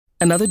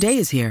Another day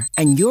is here,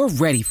 and you're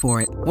ready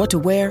for it. What to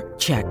wear?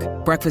 Check.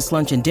 Breakfast,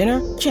 lunch, and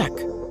dinner? Check.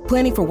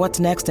 Planning for what's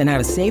next and how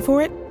to save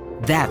for it?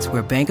 That's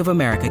where Bank of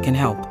America can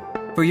help.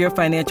 For your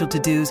financial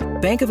to-dos,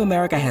 Bank of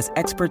America has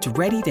experts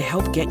ready to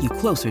help get you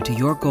closer to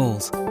your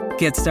goals.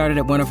 Get started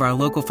at one of our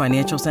local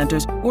financial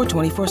centers or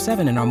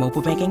 24/7 in our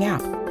mobile banking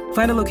app.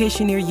 Find a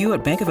location near you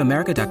at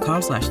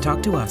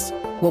bankofamerica.com/talktous.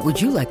 What would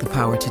you like the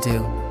power to do?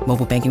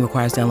 Mobile banking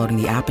requires downloading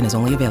the app and is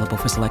only available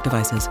for select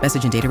devices.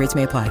 Message and data rates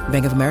may apply.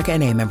 Bank of America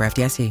N.A., member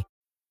FDIC.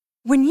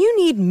 When you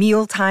need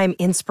mealtime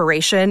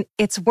inspiration,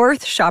 it's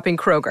worth shopping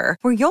Kroger,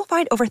 where you'll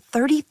find over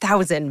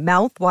 30,000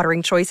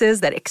 mouth-watering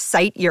choices that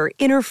excite your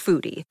inner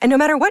foodie. And no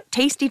matter what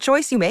tasty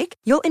choice you make,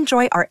 you'll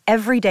enjoy our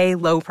everyday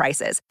low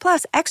prices,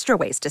 plus extra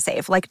ways to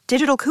save, like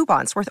digital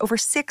coupons worth over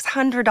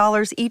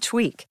 $600 each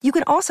week. You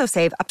can also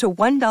save up to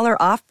 $1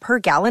 off per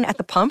gallon at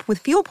the pump with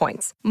fuel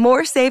points.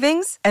 More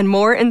savings and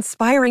more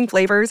inspiring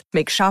flavors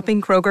make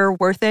shopping Kroger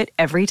worth it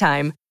every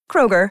time.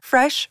 Kroger,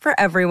 fresh for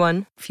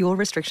everyone. Fuel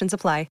restrictions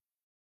apply.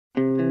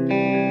 You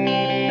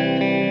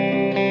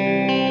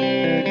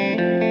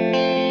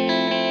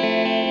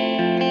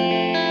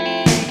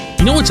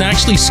know what's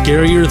actually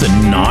scarier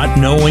than not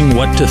knowing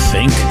what to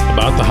think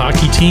about the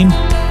hockey team?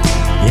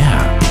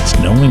 Yeah, it's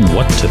knowing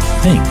what to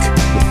think.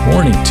 Good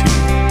morning to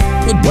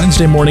you. Good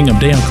Wednesday morning. I'm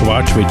Dejan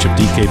Kovacevic of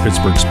DK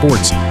Pittsburgh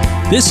Sports.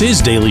 This is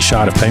Daily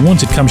Shot of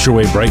Penguins. It comes your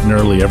way bright and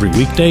early every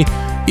weekday.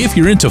 If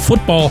you're into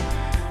football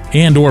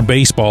and or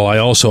baseball, I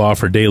also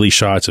offer daily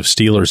shots of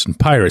Steelers and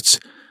Pirates,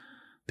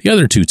 the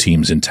other two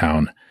teams in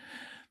town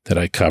that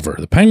I cover.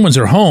 The Penguins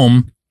are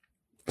home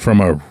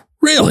from a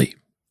really,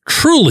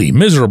 truly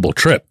miserable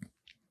trip.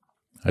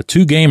 A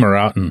 2-gamer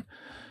out in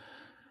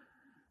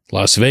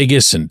Las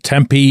Vegas and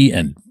Tempe,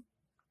 and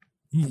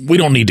we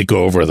don't need to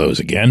go over those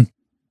again.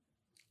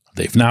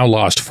 They've now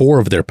lost 4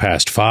 of their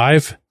past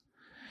 5.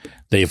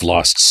 They've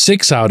lost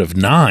 6 out of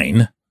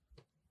 9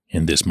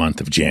 in this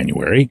month of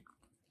January.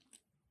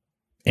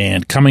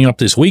 And coming up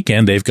this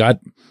weekend, they've got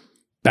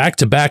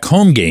back-to-back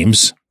home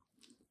games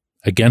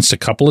against a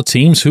couple of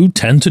teams who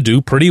tend to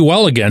do pretty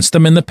well against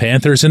them in the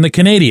Panthers and the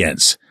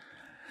Canadiens.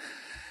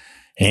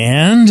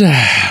 And,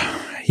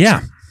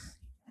 yeah,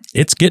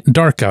 it's getting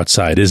dark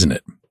outside, isn't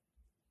it?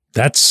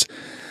 That's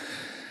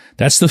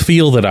the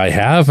feel that I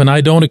have, and I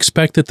don't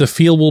expect that the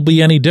feel will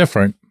be any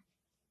different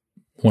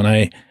when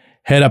I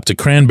head up to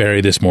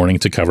Cranberry this morning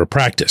to cover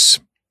practice.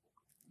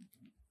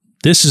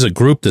 This is a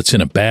group that's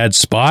in a bad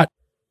spot,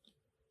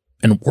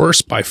 and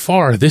worse by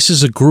far, this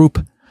is a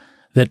group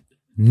that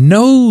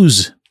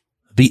knows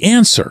the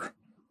answer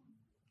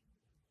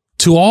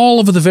to all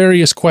of the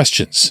various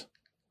questions.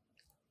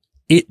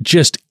 It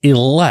just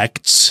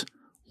elects,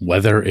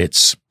 whether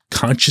it's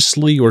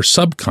consciously or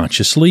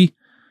subconsciously,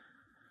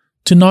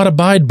 to not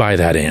abide by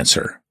that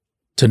answer,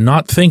 to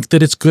not think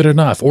that it's good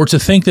enough, or to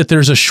think that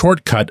there's a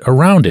shortcut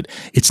around it.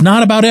 It's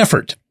not about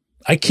effort.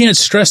 I can't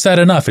stress that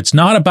enough. It's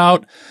not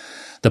about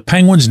the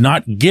Penguins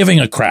not giving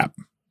a crap.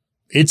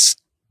 It's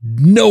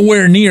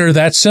nowhere near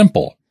that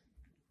simple.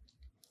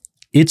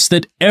 It's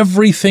that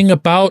everything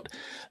about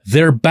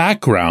their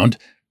background,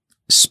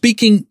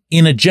 speaking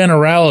in a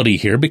generality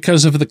here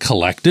because of the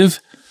collective,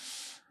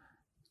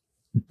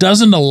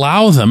 doesn't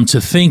allow them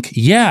to think,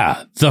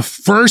 yeah, the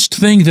first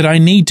thing that I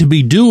need to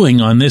be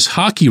doing on this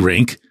hockey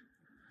rink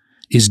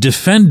is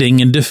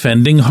defending and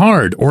defending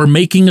hard, or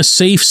making a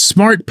safe,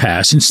 smart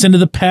pass instead of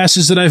the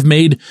passes that I've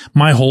made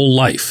my whole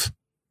life.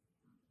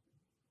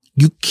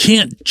 You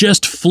can't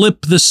just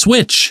flip the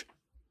switch.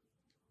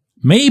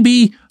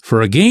 Maybe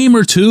for a game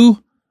or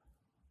two,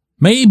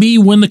 maybe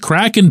when the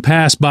Kraken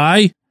pass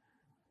by,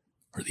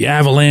 or the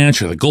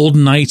Avalanche, or the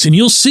Golden Knights, and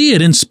you'll see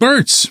it in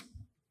spurts.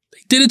 They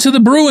did it to the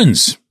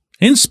Bruins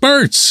in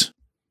spurts.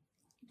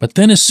 But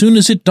then as soon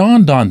as it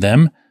dawned on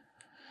them,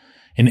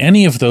 in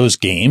any of those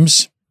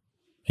games,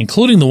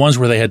 including the ones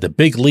where they had the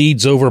big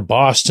leads over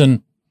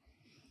Boston,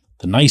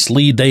 the nice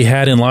lead they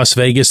had in Las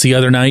Vegas the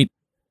other night,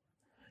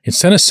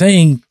 instead of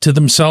saying to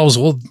themselves,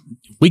 well,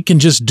 we can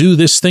just do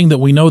this thing that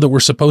we know that we're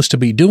supposed to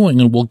be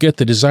doing and we'll get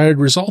the desired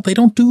result. They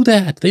don't do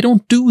that. They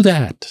don't do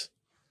that.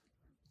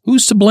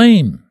 Who's to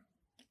blame?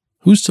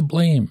 Who's to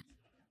blame?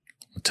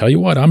 I'll tell you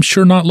what, I'm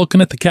sure not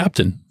looking at the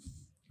captain.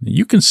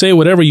 You can say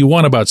whatever you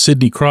want about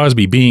Sidney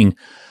Crosby being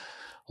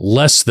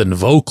less than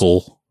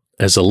vocal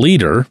as a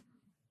leader,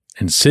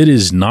 and Sid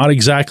is not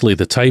exactly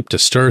the type to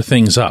stir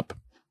things up.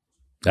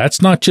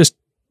 That's not just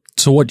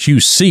to what you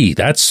see.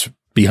 That's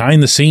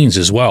behind the scenes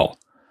as well.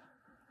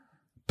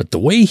 But the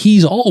way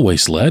he's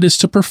always led is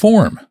to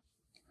perform.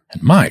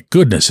 And my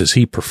goodness, has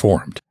he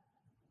performed.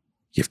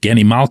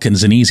 Evgeny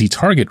Malkin's an easy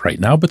target right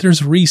now, but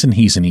there's a reason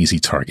he's an easy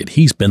target.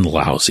 He's been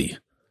lousy.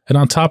 And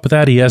on top of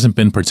that, he hasn't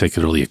been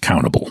particularly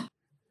accountable.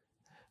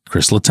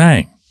 Chris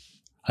Letang,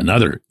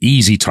 another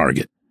easy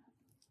target.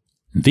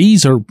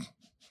 These are,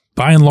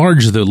 by and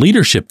large, the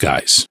leadership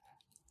guys.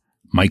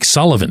 Mike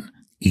Sullivan,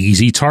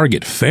 easy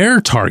target,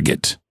 fair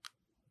target.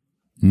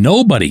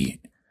 Nobody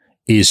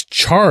is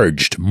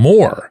charged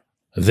more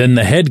than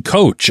the head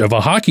coach of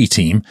a hockey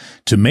team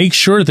to make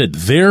sure that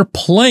they're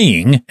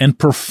playing and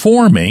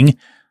performing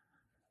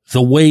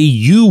the way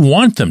you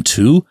want them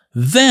to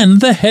than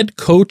the head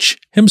coach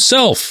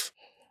himself.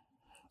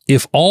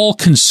 If all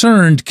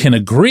concerned can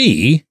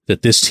agree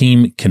that this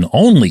team can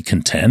only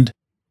contend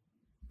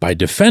by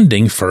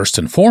defending first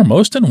and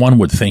foremost, and one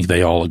would think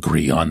they all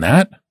agree on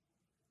that,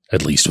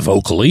 at least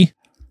vocally,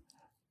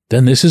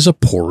 then this is a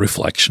poor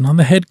reflection on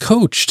the head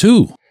coach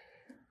too.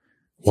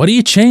 What do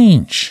you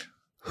change?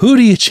 Who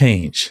do you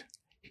change?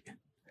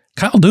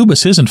 Kyle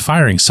Dubas isn't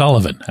firing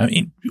Sullivan. I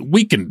mean,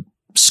 we can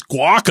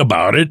squawk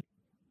about it,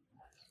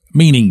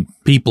 meaning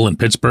people in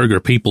Pittsburgh or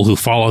people who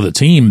follow the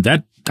team.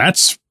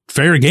 That's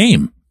fair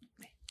game.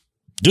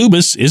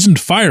 Dubas isn't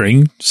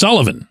firing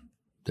Sullivan.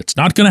 That's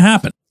not going to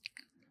happen.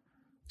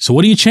 So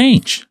what do you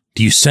change?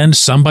 Do you send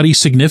somebody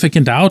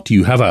significant out? Do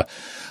you have a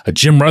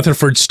Jim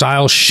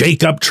Rutherford-style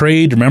shake-up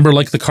trade? Remember,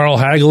 like the Carl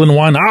Hagelin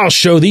one? I'll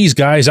show these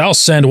guys. I'll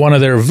send one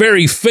of their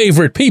very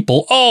favorite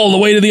people all the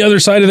way to the other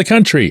side of the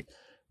country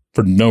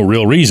for no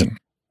real reason.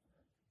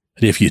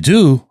 But if you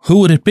do, who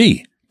would it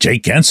be?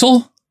 Jake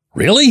Guentzel?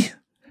 Really?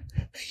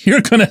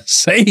 You're going to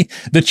say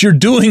that you're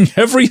doing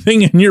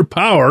everything in your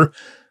power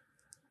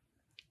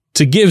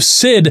to give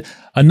Sid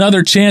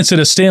another chance at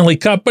a Stanley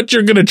Cup, but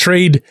you're going to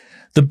trade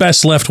the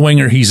best left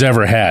winger he's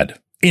ever had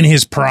in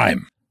his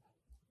prime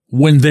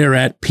when they're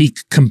at peak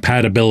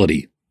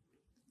compatibility.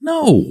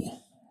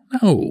 No.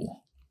 You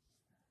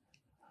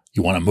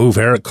want to move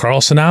Erik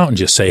Karlsson out and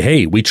just say,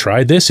 hey, we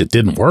tried this. It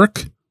didn't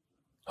work.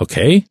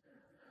 Okay.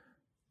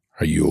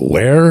 Are you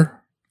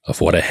aware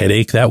of what a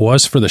headache that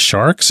was for the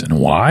Sharks and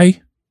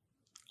why?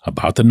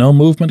 About the no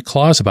movement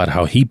clause, about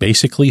how he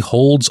basically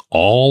holds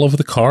all of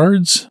the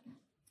cards?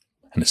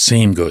 And the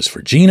same goes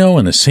for Gino,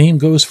 and the same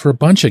goes for a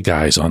bunch of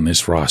guys on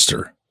this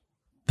roster.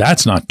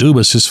 That's not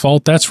Dubas'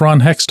 fault, that's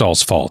Ron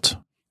Hextall's fault.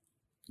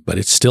 But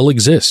it still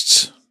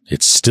exists.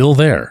 It's still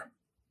there.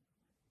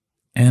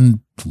 And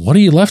what are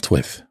you left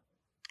with?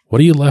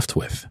 What are you left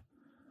with?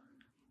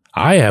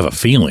 I have a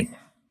feeling,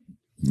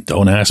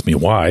 don't ask me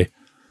why,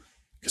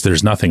 because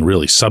there's nothing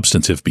really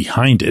substantive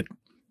behind it,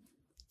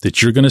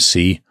 that you're going to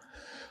see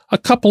a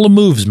couple of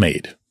moves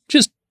made.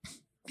 Just,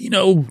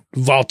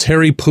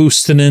 Valtteri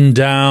Puustinen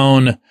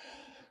down,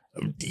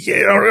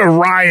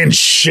 Ryan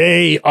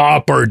Shea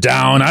up or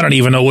down. I don't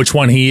even know which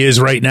one he is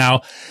right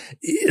now.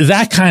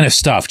 That kind of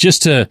stuff,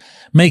 just to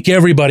make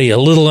everybody a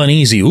little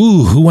uneasy.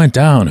 Ooh, who went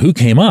down? Who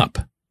came up?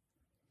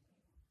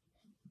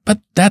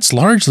 But that's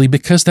largely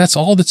because that's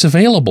all that's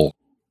available.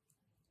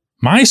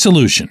 My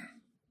solution,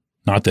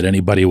 not that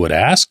anybody would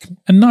ask,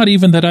 and not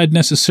even that I'd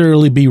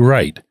necessarily be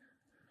right,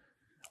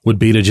 would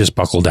be to just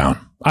buckle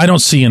down. I don't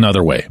see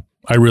another way.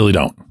 I really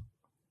don't.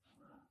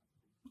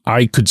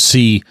 I could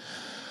see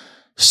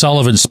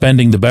Sullivan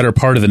spending the better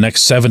part of the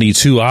next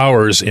 72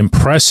 hours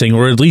impressing,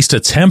 or at least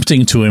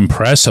attempting to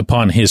impress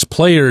upon his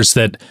players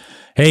that,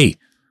 hey,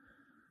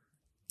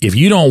 if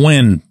you don't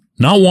win,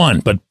 not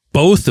one, but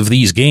both of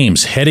these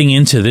games heading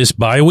into this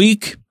bye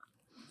week,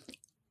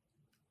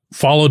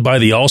 followed by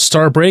the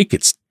All-Star break,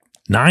 it's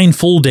 9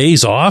 full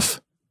days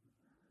off,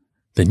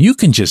 then you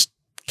can just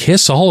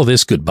kiss all of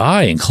this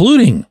goodbye,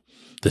 including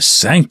the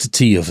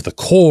sanctity of the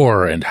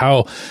core and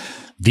how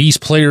these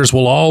players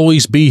will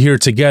always be here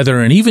together,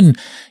 and even,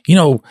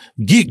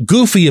 get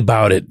goofy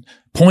about it.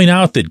 Point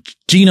out that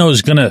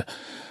Gino's going to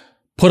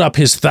put up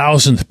his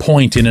 1,000th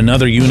point in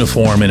another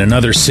uniform in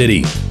another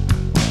city.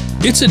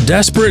 It's a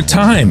desperate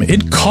time.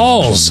 It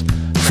calls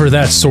for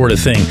that sort of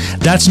thing.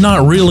 That's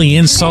not really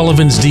in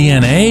Sullivan's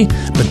DNA,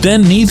 but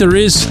then neither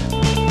is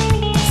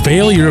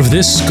failure of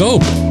this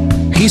scope.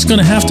 He's going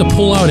to have to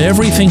pull out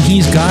everything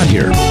he's got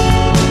here.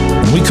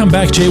 When we come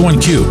back,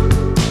 J1Q.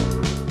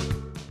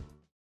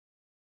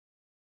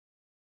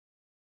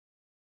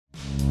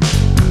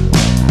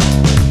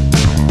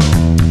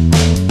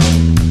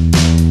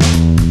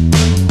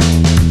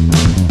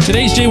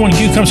 Today's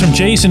J1Q comes from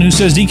Jason, who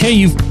says, DK,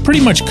 you've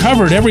pretty much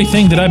covered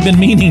everything that I've been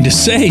meaning to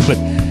say, but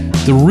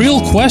the real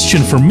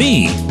question for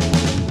me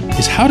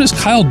is, how does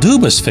Kyle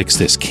Dubas fix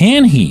this?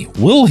 Can he?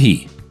 Will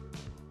he?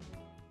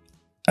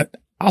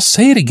 I'll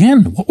say it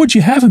again. What would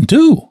you have him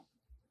do?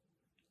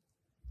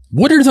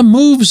 What are the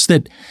moves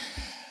that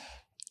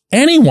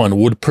anyone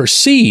would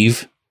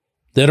perceive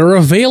that are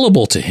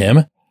available to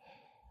him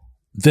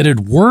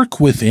that'd work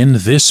within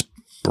this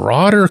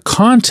broader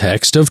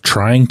context of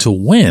trying to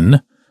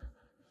win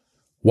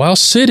while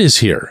Sid is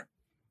here?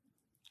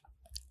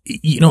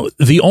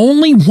 The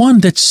only one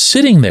that's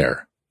sitting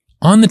there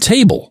on the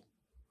table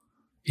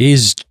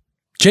is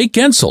Jake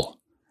Guentzel.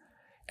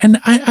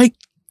 And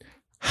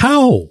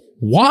how?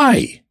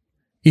 Why?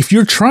 If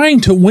you're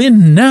trying to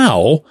win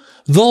now,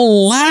 the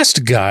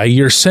last guy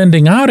you're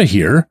sending out of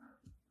here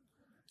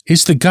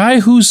is the guy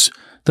who's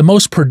the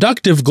most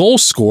productive goal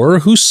scorer,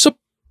 who's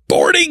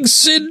supporting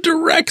Sid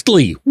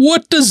directly.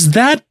 What does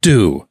that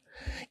do?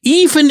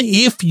 Even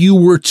if you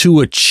were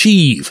to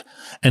achieve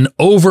an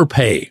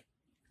overpay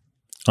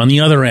on the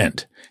other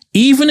end,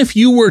 even if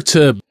you were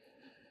to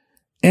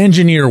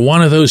engineer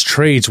one of those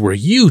trades where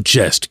you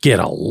just get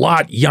a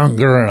lot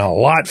younger and a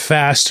lot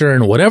faster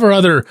and whatever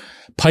other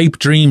pipe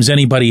dreams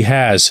anybody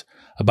has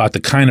about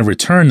the kind of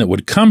return that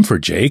would come for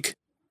Jake,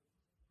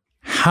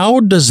 how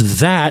does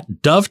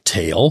that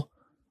dovetail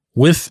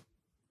with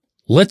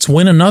let's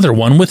win another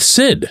one with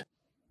Sid?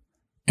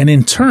 And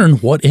in turn,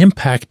 what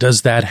impact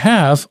does that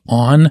have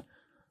on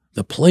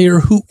the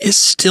player who is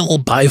still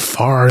by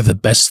far the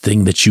best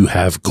thing that you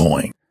have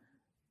going?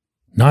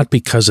 Not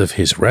because of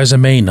his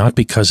resume, not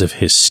because of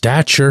his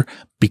stature,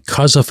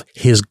 because of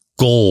his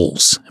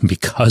goals and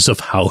because of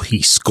how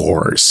he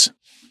scores.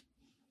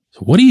 So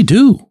what do you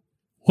do?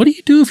 What do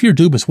you do if you're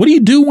Dubas? What do you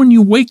do when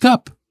you wake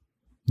up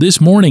this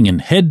morning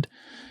and head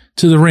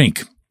to the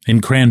rink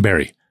in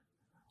Cranberry?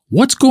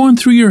 What's going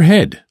through your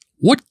head?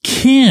 What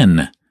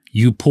can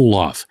you pull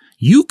off?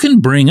 You can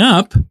bring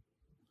up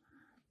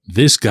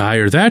this guy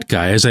or that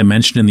guy, as I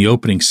mentioned in the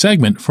opening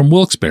segment, from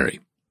Wilkes-Barre.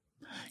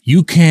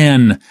 You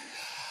can,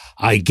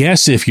 I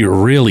guess, if you're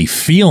really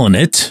feeling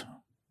it,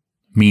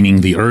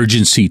 meaning the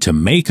urgency to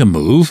make a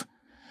move,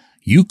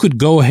 you could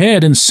go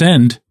ahead and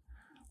send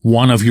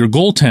one of your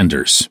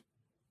goaltenders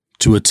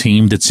to a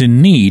team that's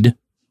in need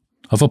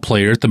of a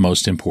player at the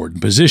most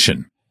important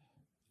position.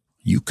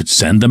 You could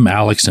send them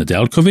Alex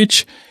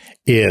Nedeljkovic.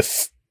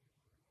 If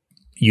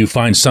you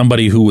find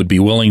somebody who would be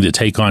willing to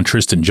take on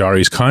Tristan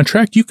Jarry's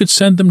contract, you could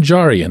send them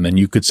Jarry, and then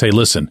you could say,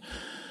 listen,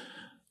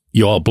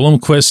 Joel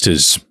Blomqvist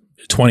is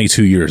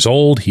 22 years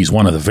old. He's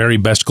one of the very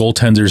best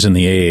goaltenders in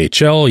the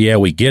AHL. Yeah,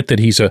 we get that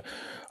he's a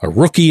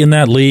rookie in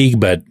that league,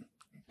 but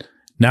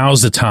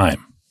now's the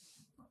time.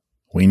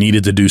 We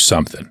needed to do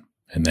something.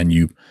 And then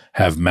you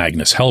have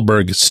Magnus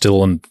Hellberg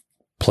still in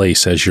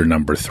place as your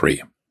number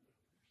 3.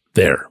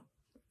 There.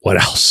 What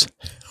else?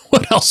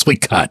 What else we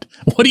got?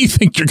 What do you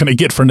think you're going to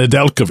get for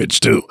Nedeljkovic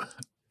too?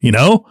 You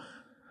know?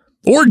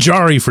 Or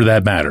Jarry for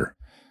that matter.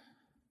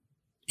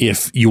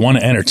 If you want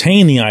to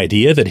entertain the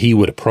idea that he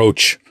would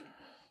approach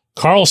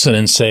Karlsson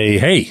and say,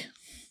 hey,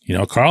 you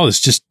know, Carl, this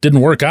just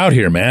didn't work out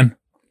here, man.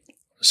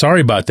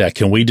 Sorry about that.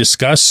 Can we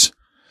discuss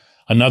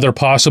another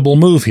possible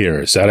move here?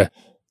 Is that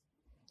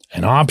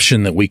an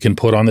option that we can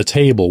put on the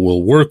table?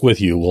 We'll work with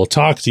you. We'll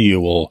talk to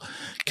you. We'll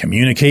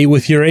communicate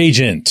with your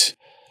agent.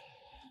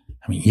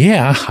 I mean,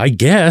 yeah, I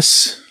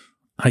guess.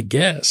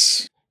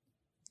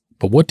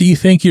 But what do you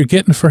think you're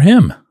getting for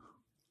him?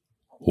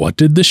 What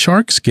did the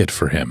Sharks get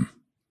for him?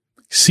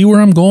 See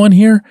where I'm going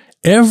here?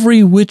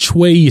 Every which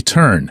way you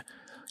turn,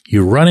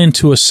 you run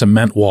into a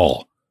cement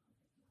wall,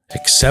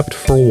 except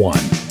for one,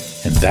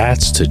 and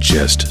that's to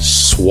just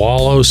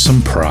swallow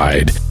some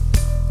pride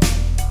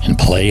and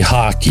play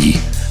hockey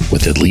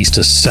with at least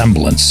a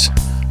semblance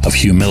of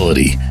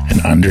humility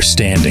and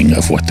understanding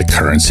of what the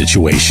current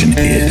situation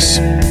is.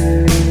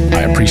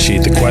 I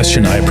appreciate the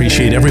question. I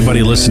appreciate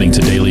everybody listening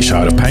to Daily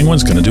Shot of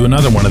Penguins. Going to do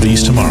another one of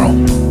these tomorrow.